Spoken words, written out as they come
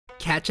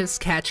Catch as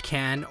Catch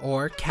Can,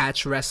 or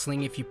catch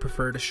wrestling if you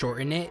prefer to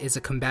shorten it, is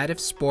a combative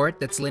sport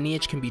that's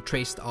lineage can be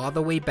traced all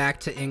the way back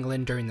to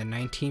England during the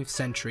 19th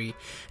century,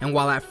 and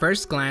while at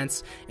first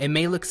glance it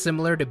may look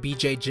similar to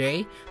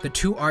BJJ, the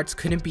two arts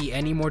couldn't be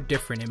any more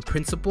different in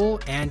principle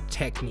and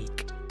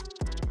technique.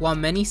 While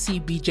many see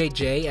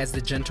BJJ as the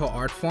gentle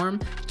art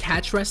form,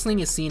 catch wrestling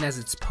is seen as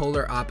its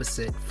polar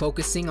opposite,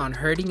 focusing on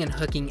hurting and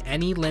hooking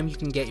any limb you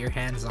can get your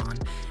hands on.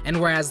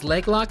 And whereas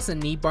leg locks and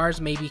knee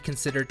bars may be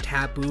considered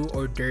taboo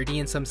or dirty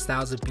in some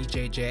styles of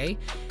BJJ,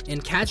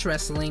 in catch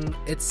wrestling,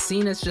 it's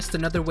seen as just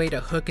another way to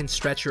hook and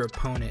stretch your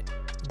opponent.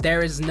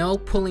 There is no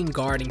pulling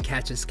guard in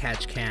Catch as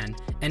Catch Can,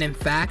 and in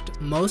fact,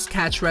 most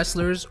catch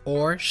wrestlers,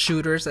 or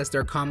shooters as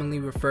they're commonly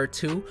referred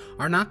to,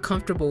 are not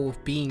comfortable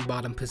with being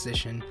bottom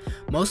position,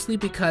 mostly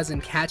because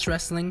in catch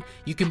wrestling,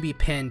 you can be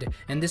pinned,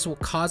 and this will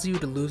cause you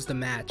to lose the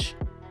match.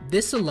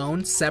 This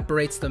alone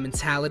separates the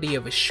mentality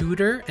of a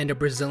shooter and a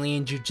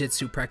Brazilian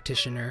Jiu-Jitsu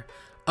practitioner.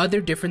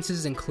 Other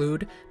differences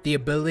include the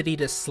ability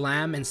to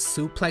slam and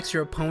suplex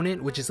your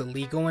opponent, which is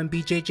illegal in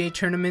BJJ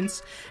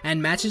tournaments,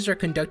 and matches are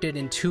conducted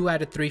in 2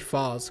 out of 3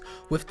 falls,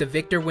 with the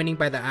victor winning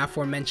by the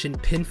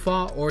aforementioned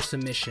pinfall or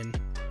submission.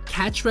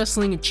 Catch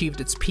wrestling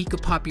achieved its peak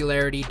of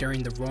popularity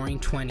during the Roaring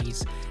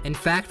 '20s. In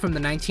fact, from the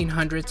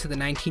 1900s to the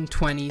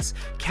 1920s,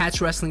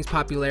 catch wrestling's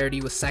popularity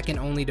was second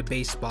only to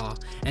baseball,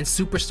 and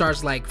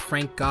superstars like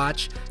Frank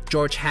Gotch,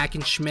 George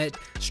Hackenschmidt,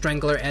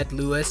 Strangler Ed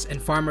Lewis, and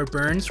Farmer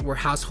Burns were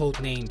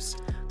household names.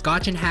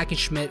 Gotch and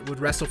Hackenschmidt would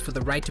wrestle for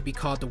the right to be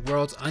called the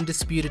world's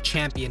undisputed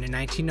champion in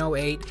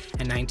 1908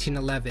 and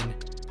 1911.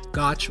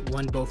 Gotch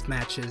won both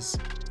matches.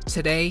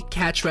 Today,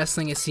 catch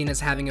wrestling is seen as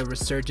having a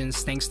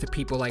resurgence thanks to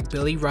people like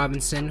Billy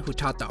Robinson, who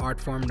taught the art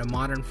form to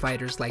modern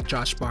fighters like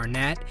Josh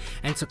Barnett,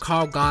 and to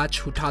Karl Gotch,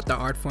 who taught the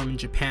art form in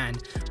Japan,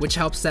 which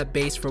helps set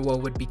base for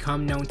what would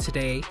become known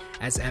today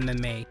as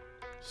MMA.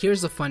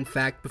 Here's a fun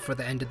fact before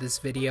the end of this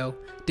video.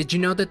 Did you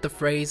know that the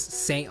phrase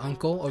 "say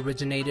uncle"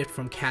 originated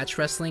from catch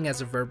wrestling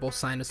as a verbal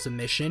sign of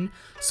submission?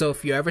 So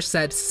if you ever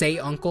said "say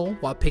uncle"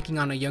 while picking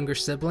on a younger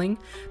sibling,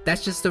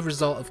 that's just the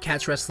result of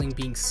catch wrestling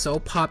being so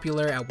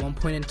popular at one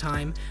point in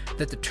time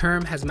that the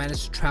term has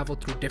managed to travel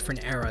through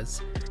different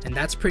eras. And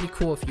that's pretty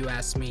cool if you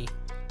ask me.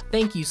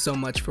 Thank you so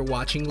much for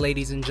watching,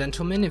 ladies and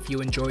gentlemen. If you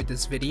enjoyed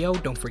this video,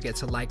 don't forget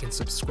to like and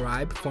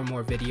subscribe for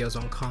more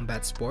videos on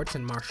combat sports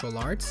and martial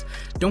arts.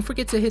 Don't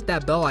forget to hit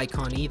that bell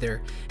icon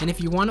either. And if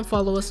you want to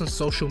follow us on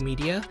social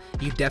media,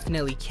 you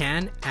definitely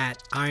can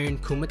at Iron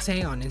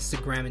Kumite on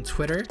Instagram and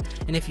Twitter.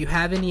 And if you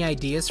have any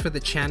ideas for the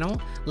channel,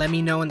 let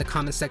me know in the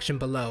comment section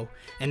below.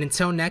 And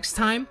until next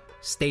time,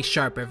 stay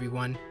sharp,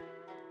 everyone.